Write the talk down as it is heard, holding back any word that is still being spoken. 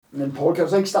Men Poul, kan du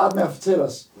så ikke starte med at fortælle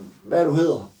os, hvad du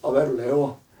hedder og hvad du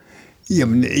laver?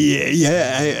 Jamen,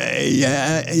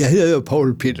 jeg hedder jo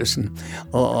Poul Pedersen,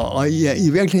 og i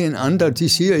virkeligheden andre, de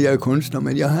siger, at jeg er kunstner,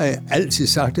 men jeg har altid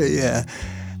sagt, at jeg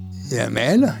er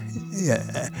maler, jeg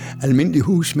er almindelig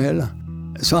husmaler.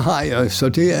 Så har jeg, så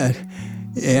det er,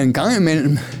 jeg en gang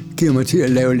imellem giver mig til at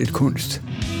lave lidt kunst.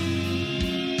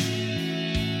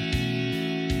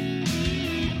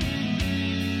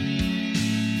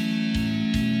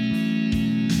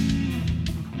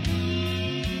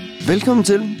 Velkommen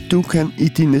til. Du kan i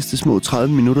de næste små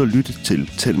 30 minutter lytte til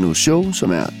Tell Show,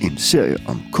 som er en serie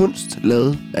om kunst,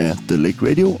 lavet af The Lodrette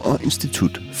Radio og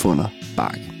Institut Funder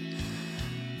Bakke.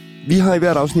 Vi har i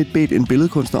hvert afsnit bedt en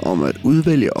billedkunstner om at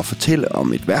udvælge og fortælle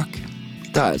om et værk.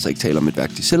 Der er altså ikke tale om et værk,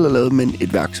 de selv har lavet, men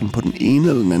et værk, som på den ene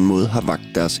eller den anden måde har vakt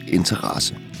deres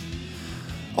interesse.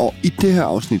 Og i det her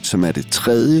afsnit, som er det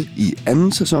tredje i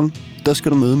anden sæson, der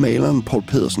skal du møde maleren Poul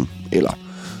Pedersen, eller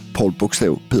Poul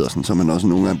Bogstav Pedersen, som han også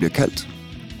nogle gange bliver kaldt.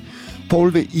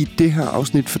 Poul vil i det her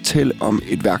afsnit fortælle om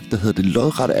et værk, der hedder Det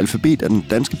Lodrette Alfabet af den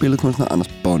danske billedkunstner Anders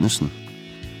Bonnesen.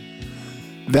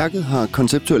 Værket har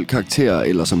konceptuel karakter,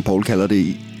 eller som Poul kalder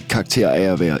det, karakter af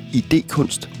at være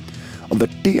idékunst. Og hvad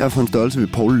det er for en størrelse,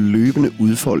 vil Poul løbende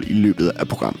udfolde i løbet af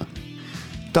programmet.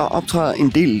 Der optræder en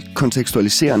del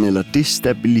kontekstualiserende eller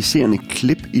destabiliserende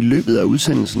klip i løbet af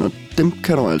udsendelsen, og dem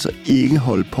kan du altså ikke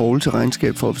holde Poul til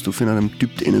regnskab for, hvis du finder dem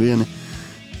dybt enerverende.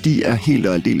 De er helt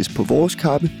og aldeles på vores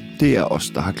kappe. Det er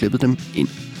os, der har klippet dem ind.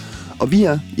 Og vi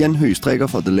er Jan Høgh Stricker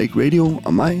fra The Lodrette Radio,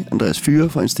 og mig, Andreas Führer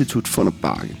fra Institut Funder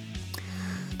Bakke.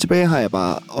 Tilbage har jeg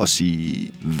bare at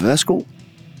sige, værsgo,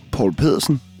 Poul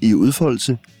Pedersen i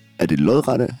udfoldelse af Det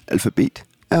Lodrette Alfabet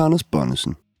af Anders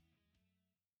Bonnesen.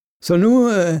 Så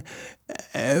nu,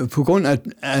 på grund af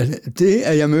det,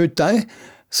 at jeg mødte dig,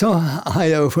 så har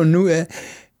jeg jo fundet ud af,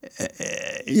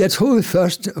 jeg troede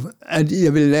først, at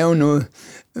jeg ville lave noget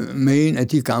med en af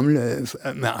de gamle,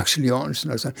 med Axel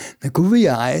Jørgensen og sådan. Men gud vil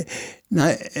jeg,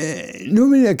 nej, nu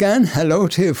vil jeg gerne have lov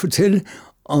til at fortælle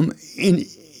om en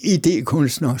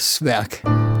idékunstners værk.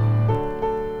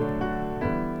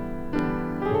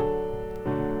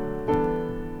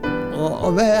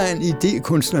 Og hvad er en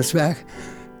idékunstners værk?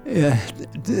 Ja,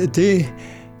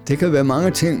 det kan være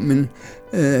mange ting, men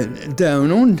der er jo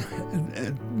nogen,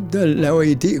 der laver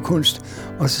idékunst,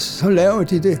 og så laver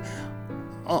de det,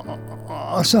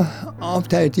 og så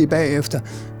opdager de bagefter,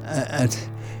 at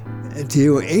det er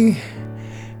jo ikke...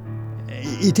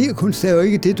 Idékunst er jo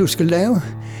ikke det, du skal lave.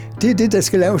 Det er det, der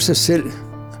skal lave sig selv.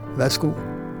 Værsgo.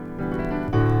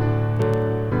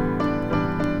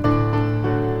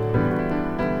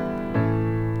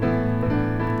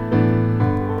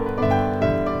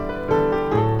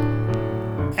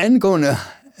 Angående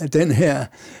den her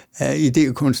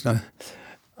idékunstner,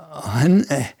 han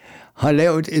har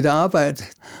lavet et arbejde,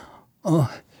 og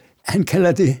han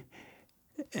kalder det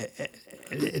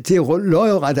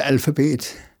lodrette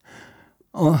alfabet.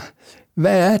 Og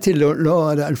hvad er det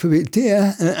lodrette alfabet? Det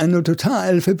er, at når du tager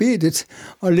alfabetet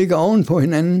og lægger oven på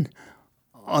hinanden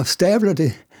og stabler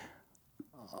det,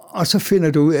 og så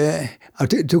finder du ud af, og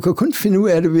du kan kun finde ud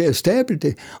af det ved at stable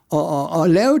det og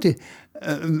lave det,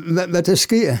 hvad der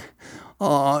sker.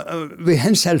 Og ved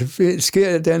hans alfabet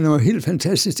sker der noget helt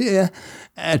fantastisk. Det er,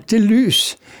 at det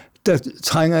lys, der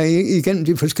trænger igennem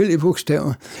de forskellige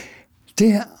bogstaver,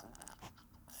 det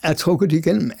er trukket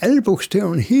igennem alle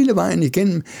bogstaverne hele vejen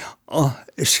igennem og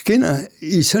skinner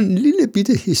i sådan en lille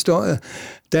bitte historie,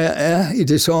 der er i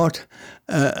det sort,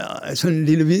 sådan en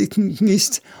lille hvid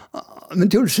gnist.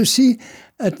 Men det vil så sige,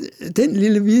 at den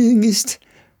lille hvide gnist,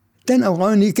 den er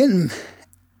røgnet igennem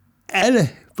alle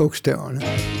bogstaverne.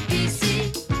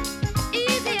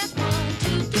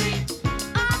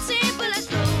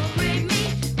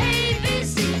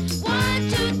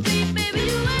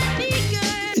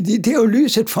 Det er jo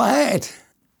lyset fra eget,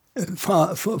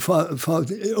 fra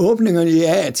åbningerne i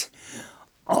eget.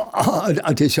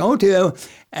 Og det sjove, det er jo,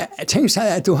 at tænk sig,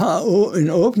 at du har en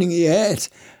åbning i eget.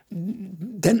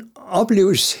 Den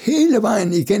opleves hele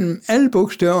vejen igennem alle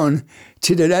bogstaverne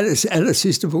til det aller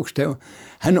sidste bogstav.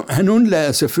 Han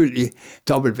undlader selvfølgelig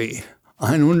W, og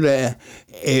han undlader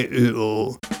A, Ø,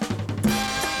 Å.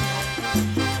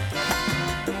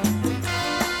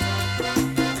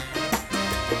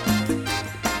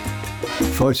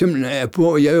 For eksempel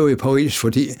bor jeg jo i Paris,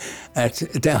 fordi at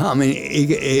der har man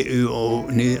ikke A, Ø, Å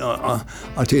ned,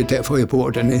 og det er derfor, jeg bor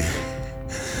dernede.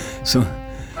 Så.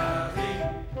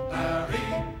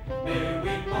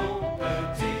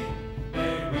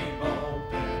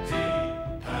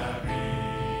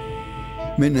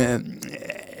 Men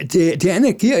det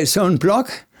andet giver sådan en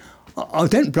blok,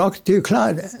 Og den blok, det er jo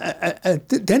klart,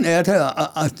 at den er der,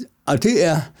 og det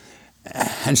er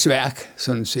hans værk,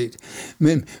 sådan set.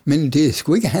 Men det er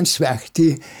sgu ikke hans værk,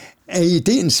 det er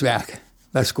ideens værk.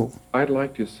 Værsgo. I'd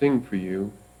like to sing for you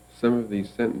some of these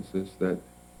sentences that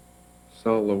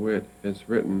Sol LeWitt has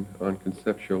written on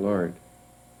conceptual art.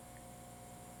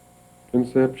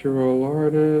 Conceptual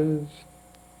artists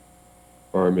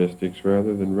are mystics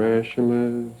rather than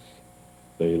rationalists.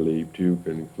 They leap to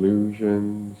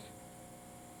conclusions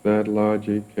that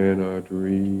logic cannot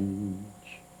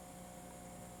reach.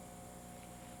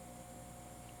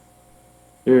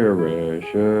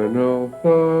 Irrational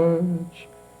thoughts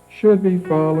should be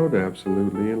followed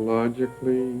absolutely and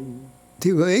logically.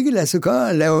 Det vil ikke lade sig gøre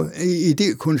at lave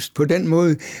idékunst på den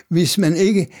måde, hvis man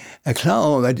ikke er klar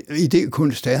over, hvad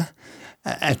idékunst er.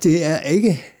 At det er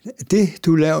ikke det,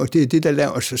 du laver, det er det, der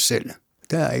laver sig selv.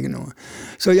 Der er ikke noget.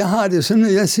 Så jeg har det sådan,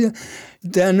 at jeg siger,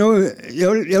 der er noget,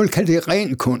 jeg vil kalde det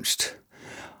ren kunst.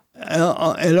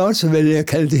 Eller også vil jeg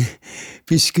kalde det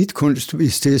beskidt kunst,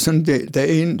 hvis det er sådan, der er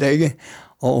en, der ikke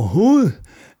overhovedet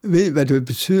ved, hvad det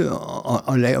betyder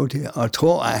at lave det, og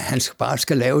tror, at han bare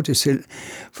skal lave det selv.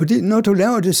 Fordi når du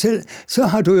laver det selv, så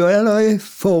har du jo allerede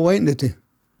forurenet det.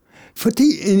 Fordi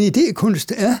en idékunst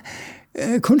er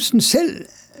kunsten selv,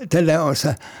 der laver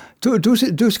sig.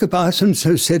 Du skal bare sådan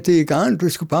sætte det i gang. Du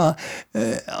skal bare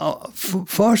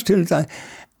forestille dig,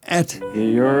 at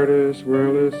The artist's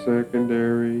will is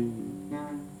secondary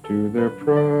to the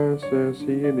process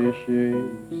he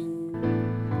initiates.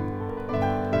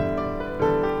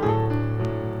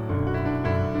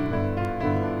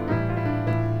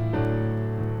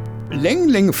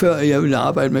 Længe før jeg ville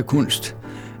arbejde med kunst,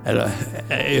 eller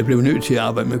jeg blev nødt til at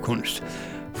arbejde med kunst,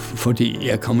 fordi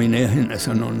jeg kom i nærheden af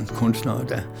sådan nogle kunstnere,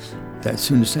 der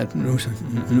synes, at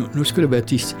nu skal det være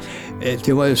dit.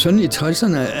 Det var jo sådan i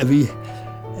 60'erne, at vi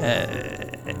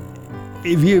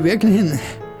i virkeligheden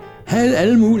havde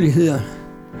alle muligheder.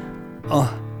 Og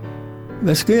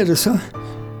hvad sker der så?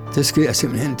 Det sker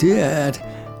simpelthen, det er,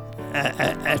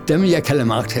 at dem, jeg kalder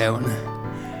magthaverne,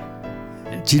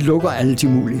 de lukker alle de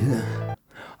muligheder.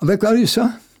 Og hvad gør de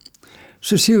så?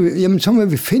 Så siger vi, jamen så må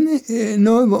vi finde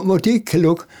noget, hvor det ikke kan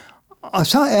lukke. Og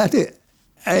så er det,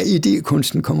 at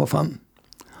idékunsten kommer frem.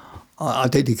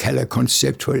 Og det, de kalder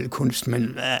konceptuel kunst,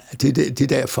 men det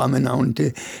der fremme navn,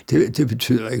 det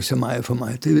betyder ikke så meget for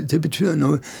mig. Det betyder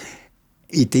noget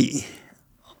idé.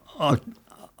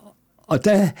 Og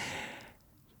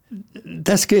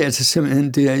der sker altså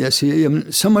simpelthen det, at jeg siger,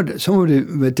 jamen så må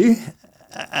det være det,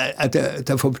 at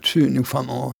der får betydning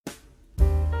fremover.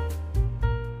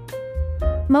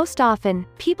 Most often,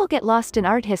 people get lost in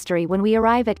art history when we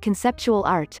arrive at conceptual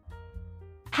art.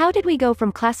 How did we go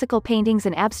from classical paintings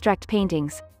and abstract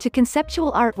paintings to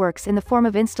conceptual artworks in the form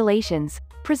of installations,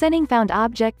 presenting found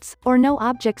objects or no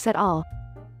objects at all?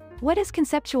 What is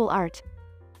conceptual art?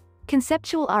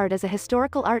 Conceptual art is a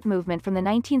historical art movement from the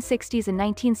 1960s and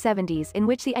 1970s in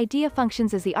which the idea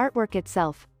functions as the artwork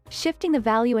itself, shifting the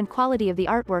value and quality of the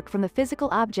artwork from the physical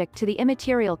object to the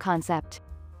immaterial concept.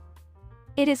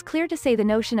 It is clear to say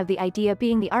the notion of the idea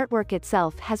being the artwork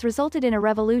itself has resulted in a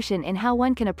revolution in how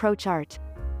one can approach art.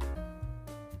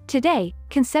 Today,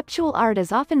 conceptual art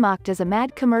is often mocked as a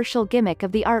mad commercial gimmick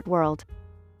of the art world.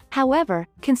 However,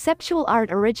 conceptual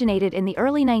art originated in the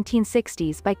early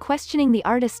 1960s by questioning the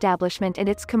art establishment and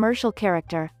its commercial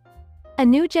character. A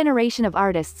new generation of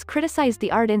artists criticized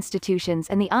the art institutions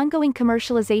and the ongoing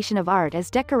commercialization of art as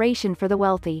decoration for the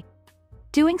wealthy.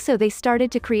 Doing so, they started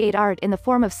to create art in the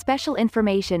form of special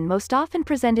information, most often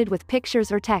presented with pictures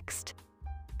or text.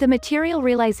 The material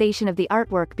realization of the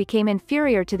artwork became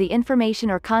inferior to the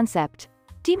information or concept,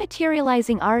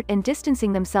 dematerializing art and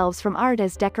distancing themselves from art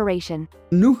as decoration.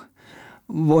 Nu,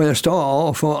 hvor jeg står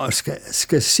overfor og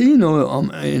skal sige noget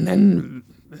om en anden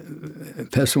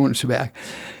persons værk,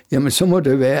 jamen så må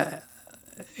det være,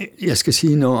 jeg skal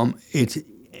sige noget om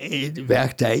et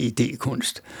værk, der er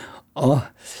idékunst.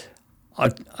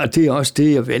 Og det er også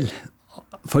det, jeg vil.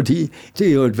 Fordi det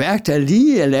er jo et værk, der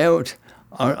lige er lavet,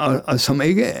 og som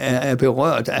ikke er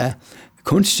berørt af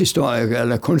kunsthistorikere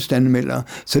eller kunstanmeldere.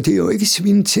 Så det er jo ikke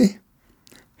svin til.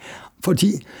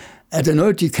 Fordi er der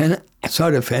noget, de kan, så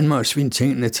er det fandme at svine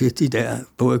tingene til de der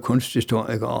både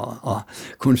kunsthistorikere og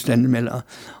kunstanmeldere.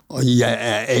 Og jeg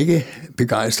er ikke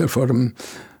begejstret for dem,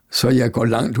 så jeg går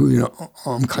langt ud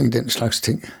omkring den slags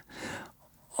ting.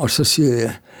 Og så siger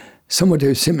jeg, så må det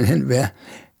jo simpelthen være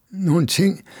nogle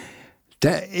ting,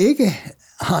 der ikke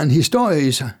har en historie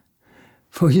i sig.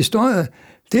 For historie,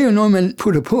 det er jo noget, man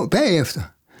putter på bagefter.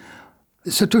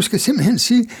 Så du skal simpelthen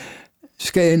sige,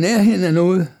 skal jeg nærheden af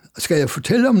noget, skal jeg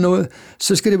fortælle om noget,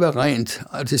 så skal det være rent,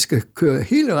 og det skal køre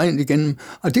helt rent igennem,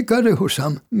 og det gør det hos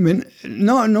ham. Men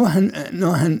når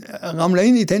han ramler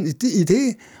ind i den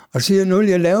idé, og siger, nu vil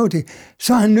jeg lave det,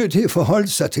 så er han nødt til at forholde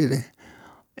sig til det.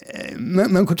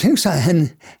 Man kunne tænke sig, at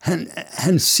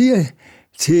han siger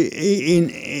til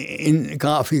en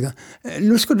grafiker,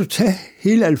 nu skal du tage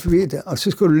hele alfabetet, og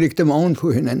så skal du lægge dem oven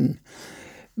på hinanden.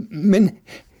 Men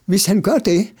hvis han gør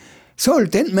det, så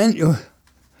vil den mand jo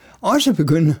også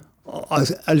begynde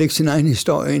at lægge sin egen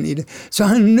historie ind i det. Så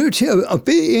han er nødt til at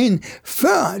bede en,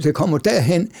 før det kommer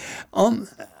derhen, om,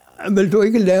 vil du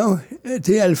ikke lave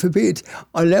det alfabet,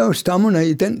 og lave stammerne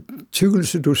i den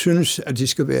tykkelse, du synes, at de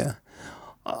skal være.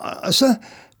 Og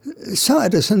så er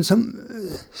det sådan,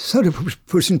 så er det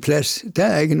på sin plads. Der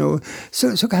er ikke noget.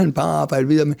 Så kan han bare arbejde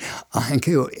videre med. Og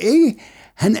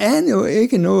han aner jo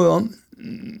ikke noget om,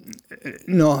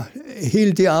 når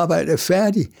hele det arbejde er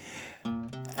færdigt,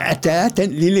 at der er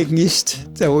den lille gnist,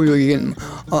 der ryger igennem.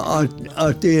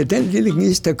 Og det er den lille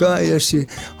gnist, der gør, at jeg siger,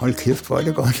 hold kæft, hvor er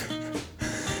det godt.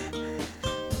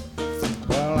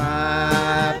 Well,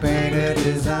 I painted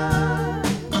design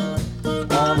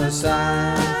on the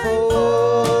sign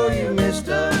for you,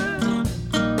 mister.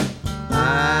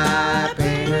 I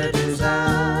painted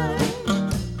design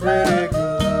pretty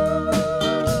good.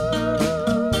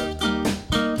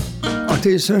 Og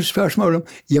det er så et spørgsmål om,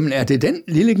 jamen er det den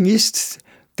lille gnist,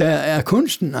 der er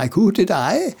kunsten? Nej, gud, det der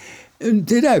er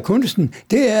det, der er kunsten,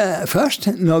 det er først,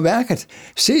 når værket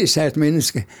ses af et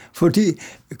menneske. Fordi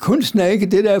kunsten er ikke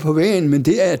det, der er på væggen, men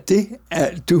det er det,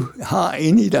 du har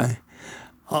inde i dig.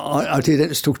 Og det er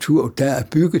den struktur, der er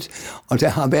bygget, og der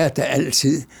har været der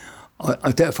altid.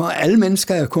 Og derfor er alle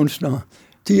mennesker er kunstnere.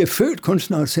 De er født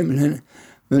kunstnere simpelthen.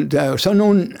 Men der er jo så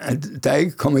nogen, der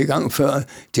ikke kommer i gang før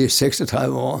det er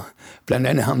 36 år. Blandt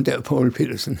andet ham der, Poul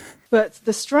Pedersen. But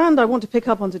the strand I want to pick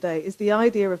up on today is the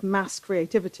idea of mass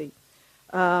creativity,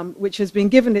 which has been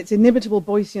given its inimitable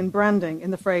Boycean branding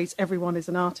in the phrase, everyone is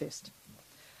an artist.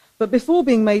 But before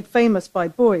being made famous by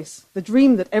Boyce, the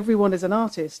dream that everyone is an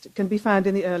artist can be found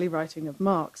in the early writing of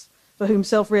Marx, for whom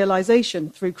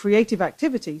self-realization through creative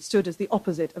activity stood as the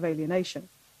opposite of alienation.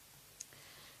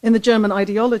 In the German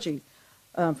ideology,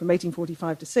 from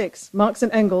 1845 to 6, Marx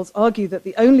and Engels argue that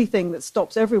the only thing that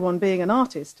stops everyone being an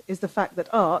artist is the fact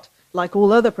that art, like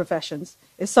all other professions,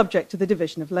 is subject to the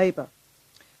division of labour.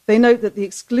 They note that the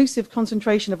exclusive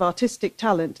concentration of artistic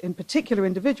talent in particular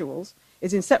individuals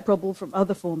is inseparable from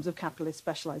other forms of capitalist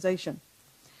specialisation.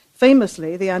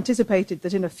 Famously, they anticipated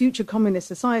that in a future communist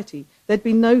society, there'd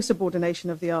be no subordination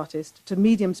of the artist to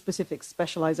medium-specific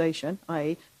specialisation,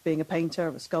 i.e. being a painter,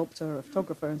 a sculptor, a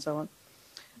photographer, and so on.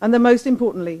 And then most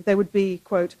importantly, there would be,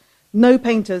 quote, no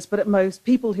painters, but at most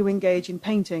people who engage in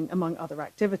painting among other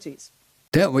activities.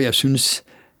 Der, hvor jeg synes,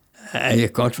 at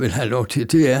jeg godt vil have lov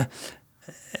til, det er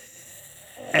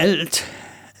alt,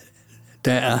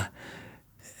 der er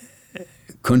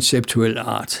konceptuel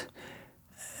art.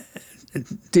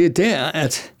 Det er der,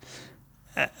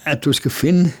 at du skal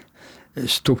finde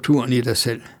strukturen i dig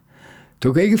selv.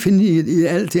 Du kan ikke finde i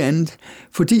alt det andet,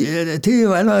 fordi det er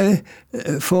jo allerede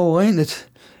forurenet.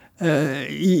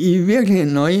 I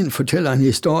virkeligheden, når en fortæller en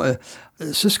historie,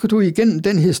 så skal du igennem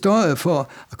den historie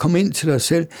for at komme ind til dig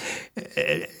selv.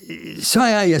 Så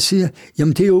jeg siger,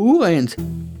 jamen det er jo urent.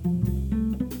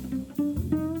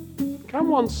 Can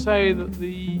one say that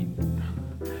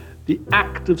the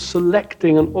act of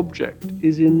selecting an object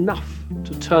is enough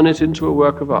to turn it into a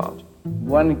work of art?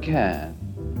 One can.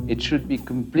 It should be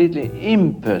completely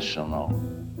impersonal.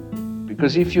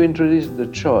 Because if you introduce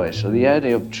the choice, or the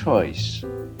idea of choice,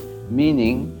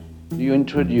 meaning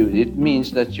it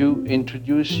means that you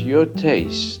introduce your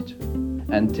taste.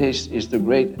 And taste is the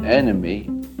great enemy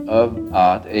of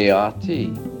art, A-R-T.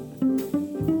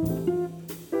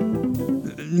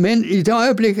 Men i det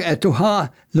øjeblik, at du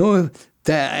har noget,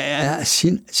 der er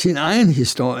sin egen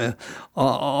historie,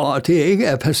 og det ikke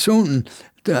er personen,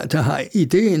 der har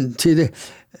ideen til det,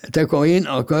 der går ind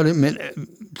og gør det, men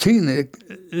tingene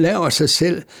laver sig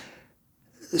selv,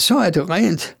 så er det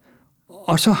rent,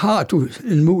 og så har du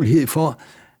en mulighed for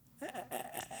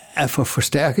at få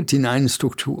forstærket din egen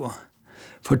struktur.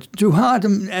 For du har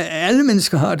dem, alle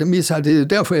mennesker har dem i sig, det er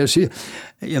derfor jeg siger,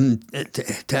 jamen,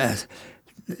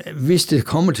 hvis det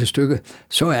kommer til stykket,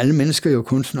 så er alle mennesker jo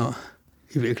kunstnere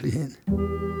i virkeligheden.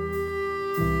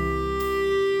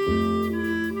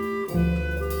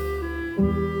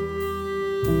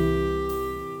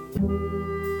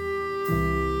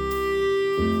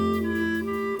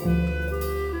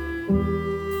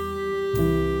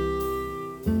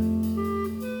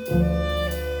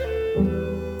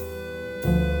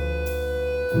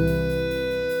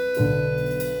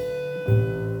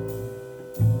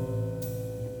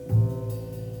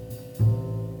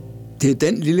 det er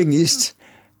den lille gnist,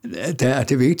 der er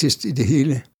det vigtigste i det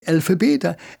hele.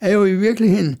 Alfabeter er jo i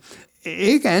virkeligheden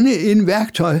ikke andet end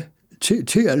værktøj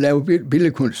til at lave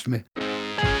billedkunst med.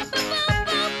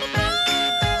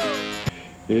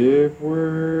 If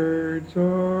words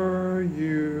are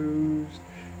used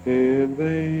and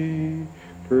they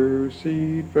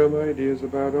proceed from ideas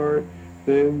about art,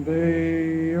 then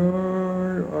they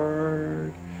are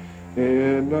art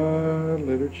and not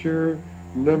literature.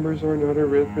 Numbers are not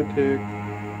arithmetic.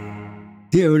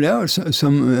 Det er jo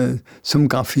lavet som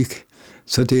grafik,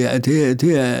 så det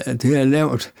er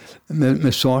lavet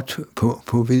med sort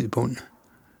på hvid bund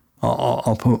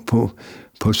og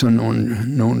på sådan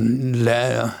nogle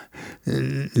lader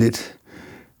lidt.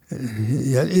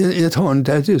 Jeg tror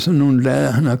endda, det er sådan nogle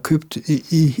lader, han har købt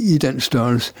i den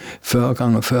størrelse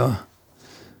 40x40.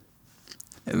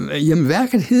 Jamen,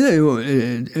 værket hedder jo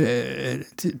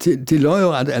det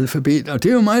lodrette alfabet, og det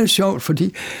er jo meget sjovt,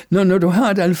 fordi når du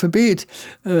har et alfabet,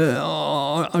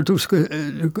 og du skal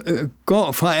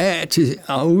gå fra A til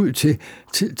og ud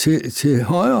til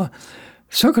højre,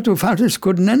 så kan du faktisk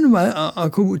gå den anden vej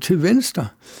og gå ud til venstre,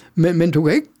 men du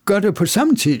kan ikke gøre det på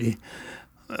samtidig.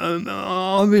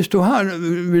 Og hvis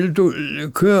vil du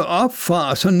køre op fra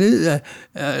og så ned,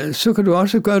 så kan du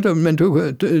også gøre det, men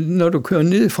når du kører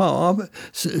ned fra og op,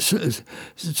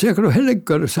 så kan du heller ikke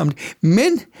gøre det samtidig.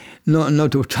 Men når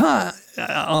du tager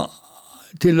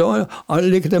det lodder og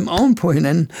lægger dem oven på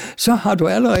hinanden, så har du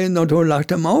allerede, når du har lagt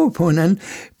dem over på hinanden,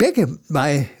 begge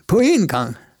veje på én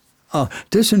gang. Og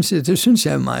det synes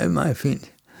jeg er meget, meget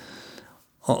fint.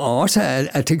 Og også,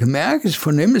 at det kan mærkes,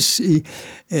 fornemmes i,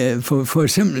 for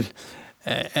eksempel,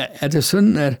 er det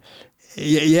sådan, at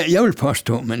jeg vil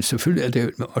påstå, men selvfølgelig er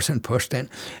det også en påstand,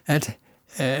 at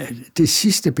det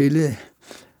sidste billede,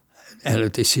 eller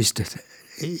det sidste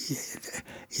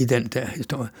i den der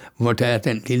historie, hvor der er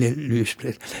den lille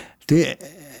lysplet, det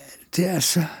er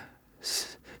så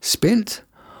spændt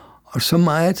og så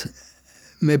meget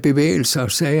med bevægelser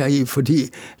og sager i, fordi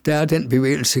der er den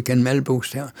bevægelse gennem alle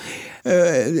bogstaver.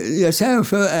 Jeg sagde jo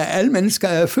før, at alle mennesker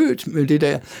er født med det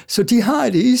der, så de har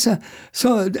det i sig.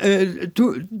 Så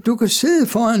du kan sidde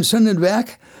foran sådan et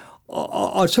værk,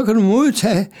 og så kan du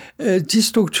modtage de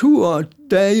strukturer,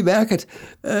 der er i værket,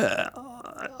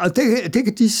 og det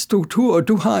kan de strukturer,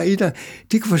 du har i dig,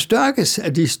 de kan forstærkes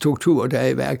af de strukturer, der er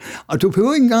i værket. Og du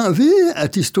behøver ikke engang at vide,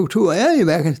 at de strukturer er i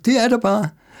værket. Det er der bare.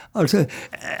 Altså,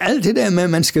 alt det der med, at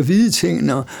man skal vide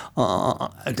tingene,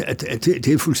 det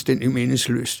er fuldstændig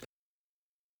meningsløst.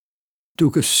 Du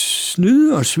kan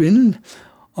snyde og svindle,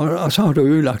 og så har du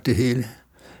ødelagt det hele.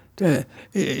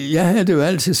 Jeg havde det jo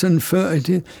altid sådan før,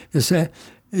 jeg sagde,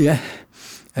 ja,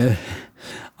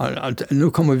 og nu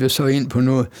kommer vi så ind på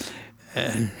noget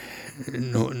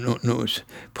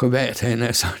privat herinde,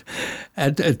 altså,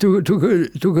 at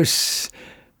du kan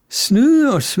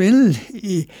snyde og svindle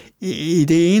i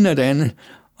det ene og det andet,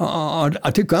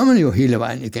 og det gør man jo hele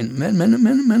vejen igen.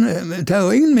 Men der er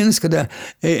jo ingen mennesker, der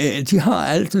de har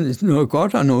alt noget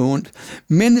godt og noget ondt.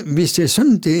 Men hvis det er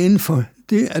sådan, det er inden for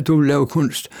det, at du laver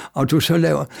kunst, og du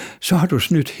så har du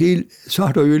snydt helt, så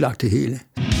har du ødelagt det hele.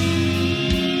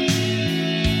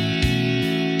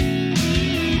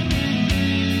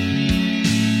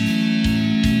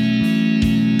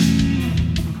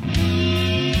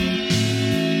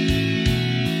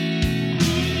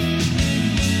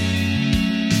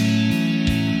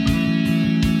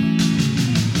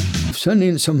 Sådan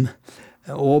en som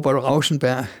Robert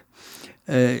Rauschenberg,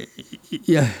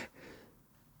 jeg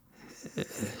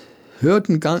hørte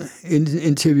en gang et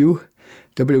interview,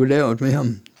 der blev lavet med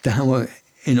ham, da han var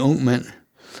en ung mand,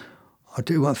 og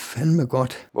det var fandme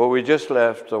godt. Well, we just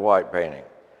left the white painting,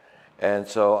 and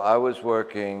so I was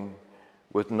working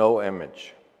with no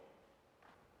image.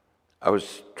 I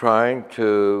was trying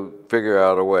to figure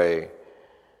out a way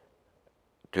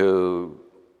to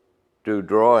do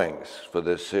drawings for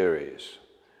this series,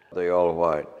 the all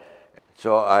white.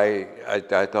 So I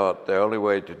thought the only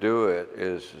way to do it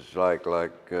is like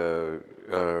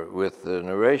with an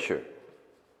erasure.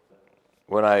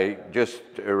 When I just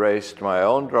erased my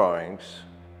own drawings,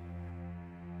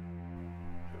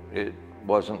 it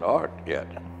wasn't art yet.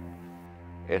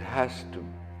 It has to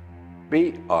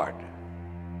be art.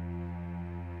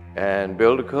 And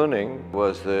Bill de Kooning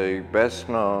was the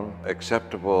best-known,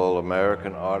 acceptable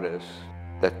American artist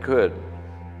that could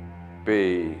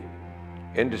be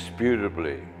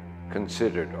indisputably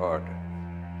considered art.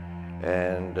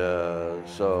 And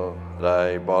so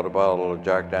I bought a bottle of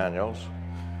Jack Daniels,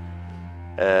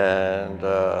 and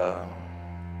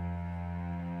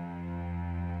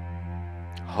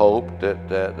hoped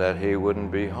that he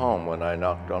wouldn't be home when I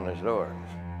knocked on his door.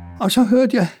 Og så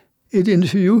hørte jeg et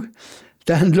interview,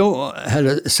 da han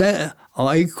sad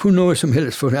og ikke kunne noget som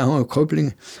helst, for han var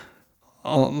krøbling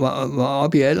og var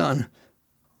oppe i alderen.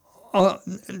 Og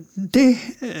det,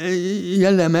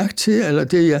 jeg lagde mærke til, eller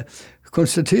det, jeg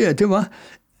konstaterede, det var,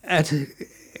 at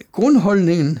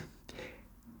grundholdningen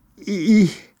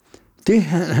i det,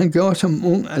 han gjorde som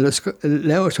ung, eller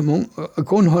laver som ung, og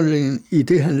grundholdningen i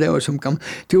det, han laver som gammel,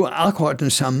 det var akkurat den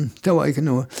samme. Der var ikke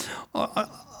noget.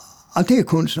 Og det er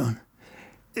kunstneren.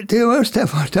 Det er jo også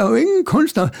derfor, der er jo ingen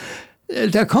kunstner,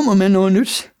 der kommer med noget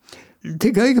nyt.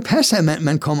 Det kan ikke passe, at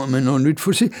man kommer med noget nyt,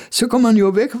 for så går man jo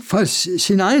væk fra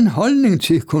sin egen holdning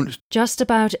til kunst. Just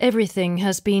about everything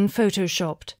has been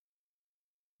photoshopped.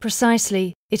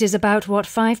 Precisely, it is about what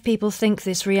 5 people think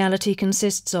this reality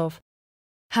consists of.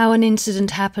 How an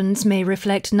incident happens may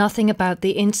reflect nothing about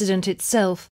the incident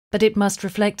itself, but it must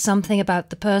reflect something about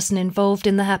the person involved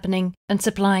in the happening and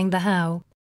supplying the how.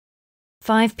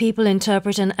 5 people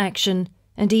interpret an action,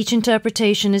 and each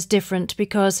interpretation is different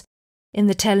because, in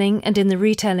the telling and in the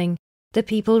retelling, the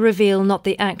people reveal not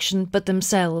the action but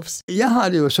themselves. Jeg har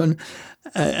det jo sådan,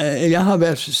 jeg har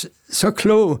været så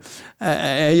klog,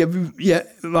 at jeg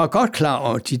var godt klar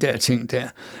over de der ting der.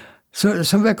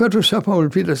 Så hvad gør du så, Poul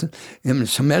Pedersen? Jamen,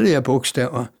 så maler jeg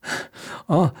bogstaver.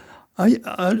 Og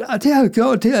det har jeg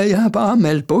gjort, det er, jeg har bare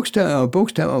malet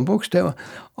bogstaver.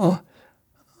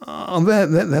 Og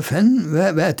hvad fanden,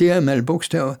 hvad er det at male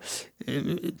bogstaver?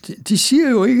 De siger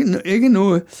jo ikke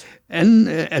noget andet,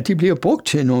 at de bliver brugt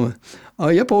til noget.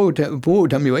 Og jeg bruger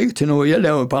dem jo ikke til noget. Jeg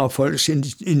laver bare folks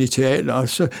initialer, og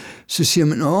så siger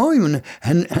man,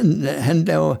 han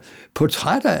laver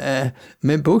portrætter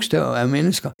med bogstaver af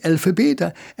mennesker. Alfabeter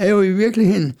er jo i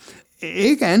virkeligheden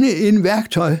ikke andet end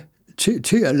værktøj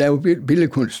til at lave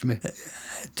billedkunst med.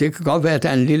 Det kan godt være, at der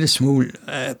er en lille smule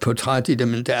portræt i det,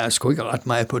 men der er sgu ikke ret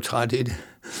meget portræt i det.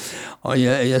 Og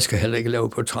jeg skal heller ikke lave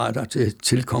portrætter, det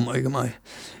tilkommer ikke mig.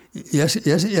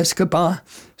 Jeg skal bare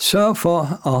sørge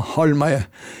for at holde mig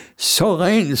så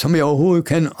ren, som jeg overhovedet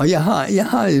kan. Og jeg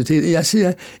har det. Jeg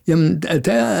siger, jamen,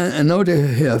 der er noget, der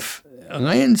her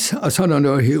rent, og så er der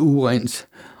noget her urent.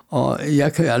 Og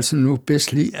jeg kan altså nu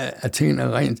bedst lide, at tingene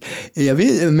er rent. Jeg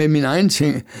ved med mine egne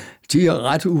ting, de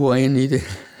er ret urene i det.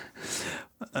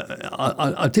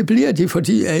 Og det bliver de,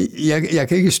 fordi jeg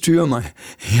kan ikke styre mig.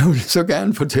 Jeg vil så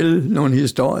gerne fortælle nogle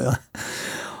historier.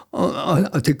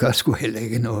 Og det gør sgu heller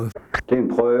ikke noget. Det er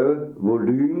en prøve.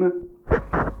 Volume.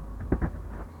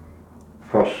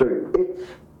 Forsøg 1.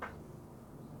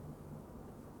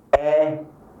 A.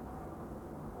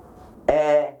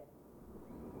 A.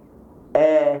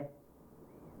 A.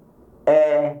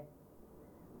 A.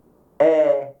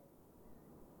 A.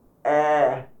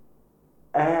 A.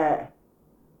 A.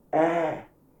 A.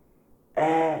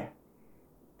 A.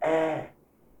 A.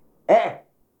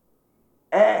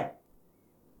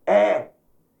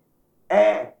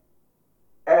 A.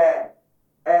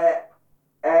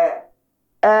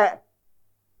 A.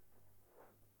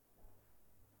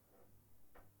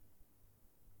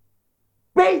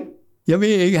 Jeg ved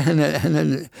ikke,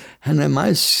 han er en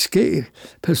meget skæg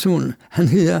person. Han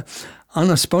hedder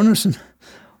Anders Bonnesen,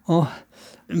 og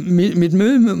mit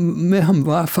møde med ham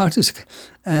var faktisk,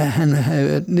 at han havde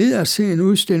været nede og se en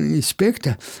udstilling i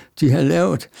Spekter, de havde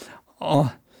lavet, og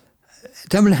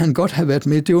der ville han godt have været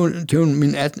med. Det var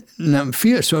min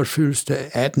 80-års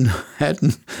fødselsdag.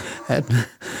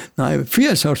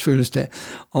 80-års fødselsdag.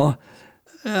 Og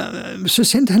så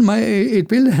sendte han mig et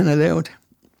billede, han havde lavet.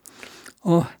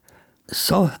 Og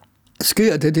så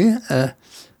sker det, at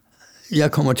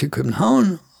jeg kommer til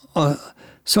København, og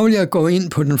så vil jeg gå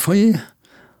ind på Den Frie,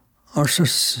 og så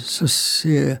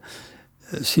siger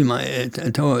mig, at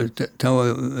der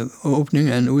var åbning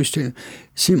af en udstilling,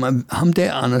 siger mig, ham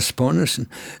der Anders Bonnesen,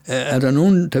 er der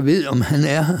nogen, der ved, om han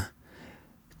er her?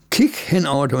 Kig hen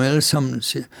over dem alle sammen,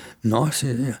 siger, nå,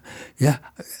 siger jeg, ja,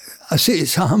 og se,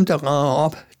 så ham der rager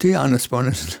op, det er Anders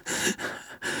Bonnesen.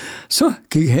 Så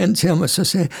gik jeg hen til ham, og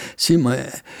så siger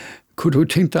mig, kunne du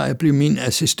tænke dig at blive min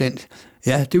assistent?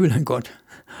 Ja, det vil han godt.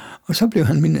 Og så blev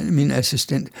han min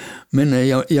assistent. Men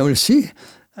jeg vil sige,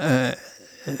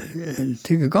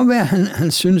 det kan godt være, at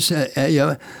han synes, at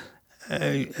jeg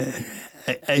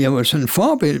var sådan en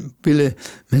forbillede,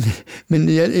 men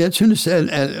jeg synes,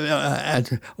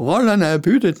 at rollerne er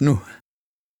byttet nu.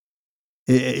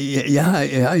 Jeg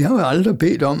har aldrig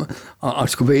bedt om at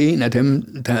skulle være en af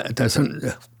dem, der sådan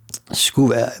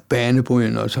skulle være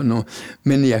banebrydende og sådan noget.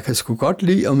 Men jeg kan sgu godt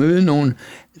lide at møde nogen,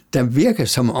 der virker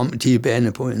som om, de er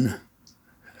banebrydende.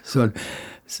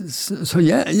 Så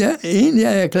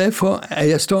jeg er glad for, at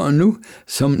jeg står nu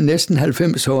som næsten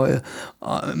 90-årig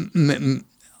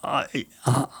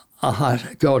og har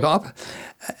gjort op,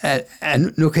 at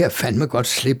nu kan jeg fandme godt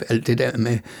slippe alt det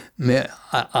der med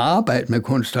at arbejde med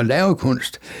kunst og lave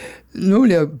kunst. Nu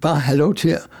vil jeg bare have lov til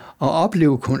at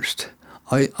opleve kunst.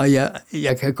 Og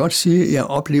jeg kan godt sige, at jeg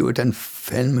oplever den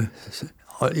fandme,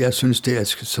 og jeg synes, det er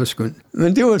så skønt.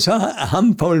 Men det var så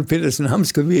ham, Poul Pedersen, ham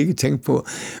skal vi ikke tænke på.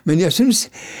 Men jeg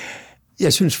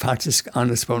synes faktisk,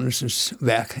 Anders Bonnesens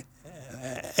værk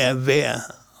er værd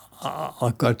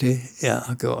at gøre det, jeg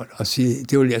har gjort, og sige,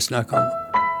 det vil jeg snakke om.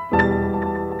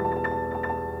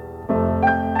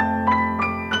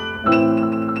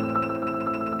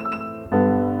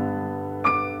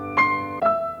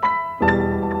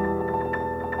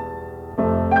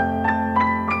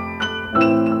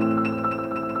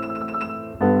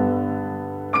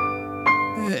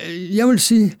 Jeg vil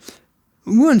sige,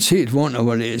 uanset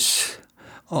hvorledes,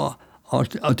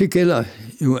 og det gælder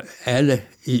jo alle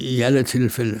i alle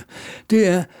tilfælde, det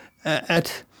er,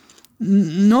 at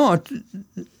når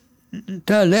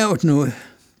der er lavet noget,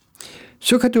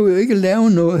 så kan du jo ikke lave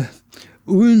noget,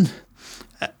 uden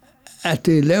at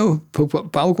det er lavet på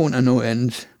baggrund af noget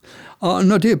andet. Og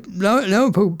når det er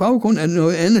lavet på baggrund af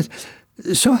noget andet,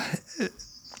 så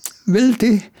vil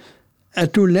det,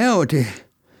 at du laver det,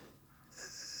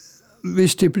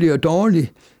 hvis det bliver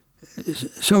dårligt,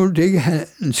 så vil det ikke have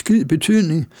en skid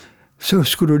betydning,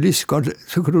 så kan du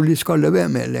lige så godt lade være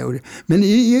med at lave det. Men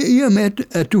i og med,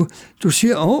 at du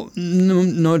siger,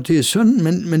 når det er sådan,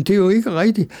 men det er jo ikke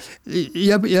rigtigt.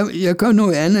 Jeg gør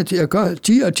noget andet, jeg gør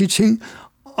de og de ting,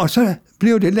 og så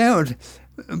bliver det lavet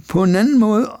på en anden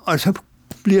måde, og så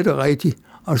bliver det rigtigt.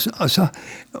 Og så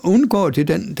undgår det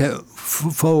den der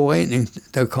forurening,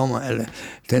 der kommer, eller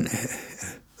den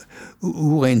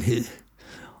urenhed.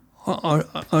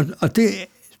 Og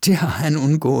det har han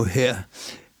undgået her,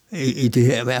 i det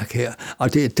her værk her.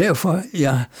 Og det er derfor,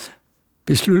 jeg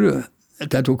besluttede,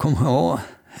 da du kom herover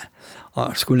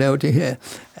og skulle lave det her,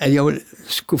 at jeg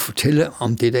skulle fortælle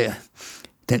om det der,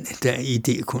 den der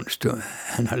idékunst,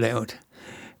 han har lavet.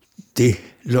 Det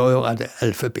Lodrette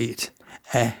Alfabet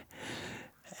af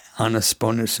Anders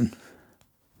Bonnesen.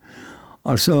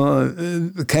 Og så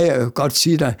kan jeg jo godt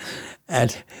sige dig,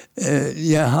 at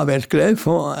jeg har været glad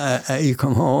for, at I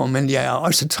kom herover, men jeg er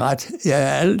også træt. Jeg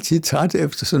er altid træt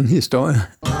efter sådan en historie.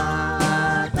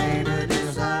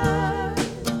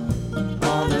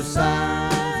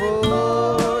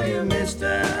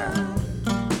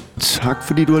 Tak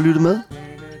fordi du har lyttet med.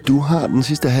 Du har den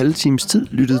sidste halve times tid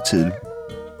lyttet til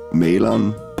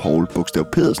maleren Poul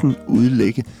Pedersen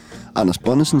udlægge Anders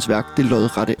Bonnesens værk Det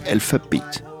Lodrette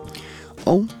Alfabet.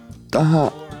 Og der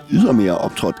har ydermere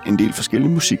optrådt en del forskellig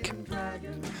musik.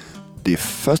 Det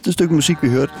første stykke musik, vi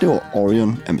hørte, det var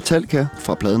Orion af Metallica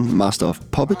fra pladen Master of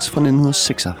Puppets fra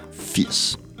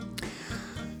 1986.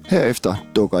 Herefter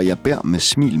dukker Jeg bærer med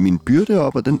smil min byrde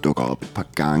op, og den dukker op et par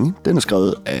gange. Den er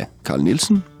skrevet af Carl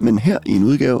Nielsen, men her i en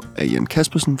udgave af Jan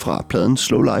Kaspersen fra pladen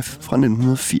Slow Life fra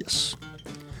 1980.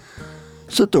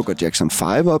 Så dukker Jackson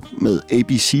 5 op med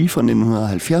ABC fra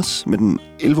 1970 med den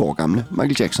 11 år gamle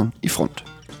Michael Jackson i front.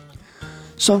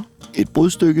 Så et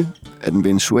brudstykke af den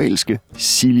venezuelske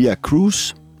Celia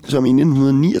Cruz, som i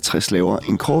 1969 laver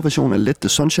en coverversion af Let the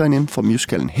Sunshine In fra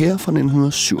musicalen Hair fra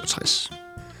 1967.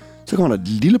 Så kommer der et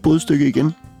lille brudstykke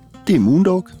igen. Det er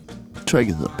Moondog.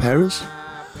 Tracket hedder Paris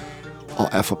og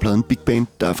er fra pladen Big Band,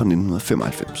 der er fra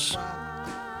 1995.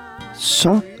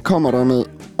 Så kommer der noget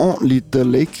ordentligt The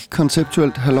Lake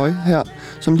konceptuelt halløj her,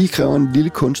 som lige kræver en lille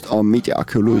kunst- og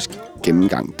mediearkeologisk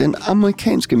gennemgang. Den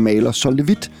amerikanske maler Sol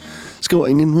LeWitt skriver i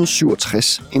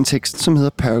 1967 en tekst, som hedder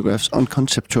Paragraphs on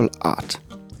Conceptual Art.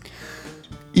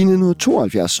 I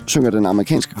 1972 synger den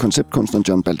amerikanske konceptkunstner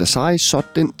John Baldessari så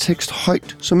den tekst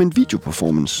højt som en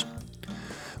videoperformance.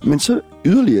 Men så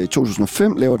yderligere i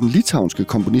 2005 laver den litauiske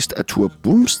komponist Artur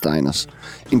Bumsteiners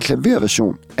en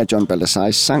klaverversion af John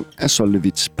Baldessaris sang af Sol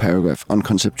LeWitts Paragraph on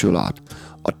Conceptual Art,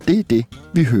 og det er det,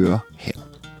 vi hører her.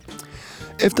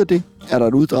 Efter det er der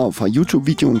et uddrag fra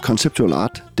YouTube-videoen Conceptual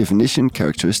Art, Definition,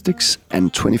 Characteristics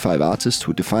and 25 Artists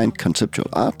Who Defined Conceptual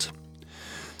Art.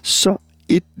 Så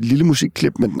et lille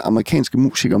musikklip med den amerikanske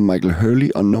musiker Michael Hurley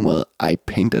og nummeret I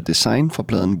Paint a Design fra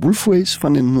pladen Wolfways fra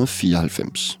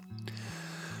 1994.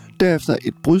 Derefter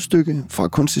et brudstykke fra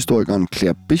kunsthistorikeren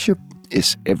Claire Bishop,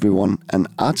 Is Everyone an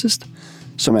Artist,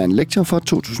 som er en lektie fra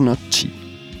 2010.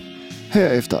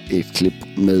 Herefter et klip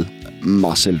med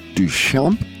Marcel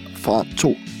Duchamp fra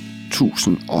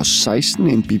 2016,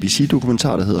 en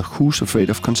BBC-dokumentar, der hedder Who's Afraid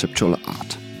of Conceptual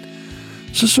Art.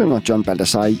 Så synger John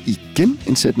Baldessari igen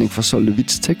en sætning fra Sol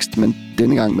LeWitts tekst, men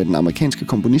denne gang med den amerikanske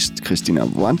komponist Christina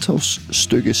Wantos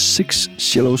stykke 6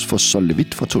 Cellos for Sol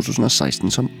LeWitt fra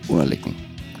 2016 som underlægning.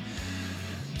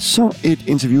 Så et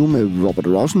interview med Robert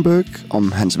Rauschenberg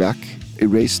om hans værk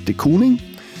Erase de Kooning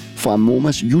fra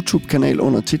MoMA's YouTube-kanal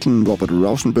under titlen Robert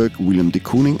Rauschenberg, William de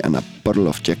Kooning and a Bottle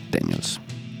of Jack Daniels.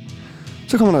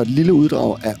 Så kommer der et lille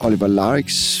uddrag af Oliver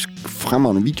Laricks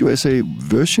fremragende videoessay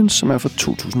Versions, som er fra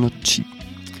 2010.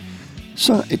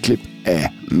 Så et klip af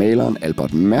maleren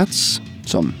Albert Mertz,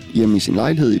 som hjemme i sin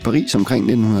lejlighed i Paris omkring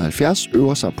 1970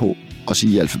 øver sig på at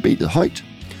sige alfabetet højt.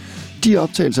 De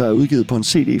optagelser er udgivet på en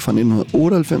CD fra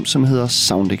 1998, som hedder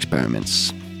Sound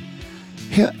Experiments.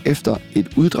 Herefter et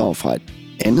uddrag fra et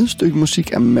andet stykke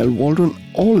musik af Mal Waldron,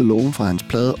 All Alone fra hans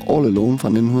plade All Alone fra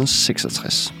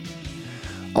 1966.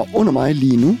 Og under mig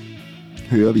lige nu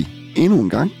hører vi endnu en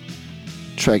gang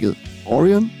tracket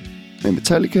Orion med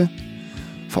Metallica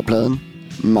fra pladen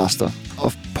Master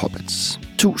of Puppets.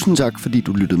 Tusind tak, fordi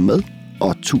du lyttede med,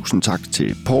 og tusind tak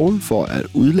til Poul for at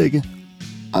udlægge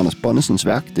Anders Bonnesens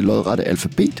værk, Det Lodrette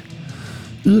Alfabet.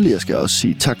 Yderligere skal jeg også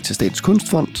sige tak til Statens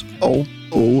Kunstfond og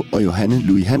Aage og Johanne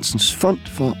Louise-Hansens Fond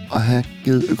for at have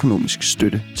givet økonomisk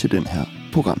støtte til den her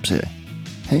programserie.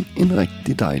 Ha' en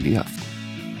rigtig dejlig aften.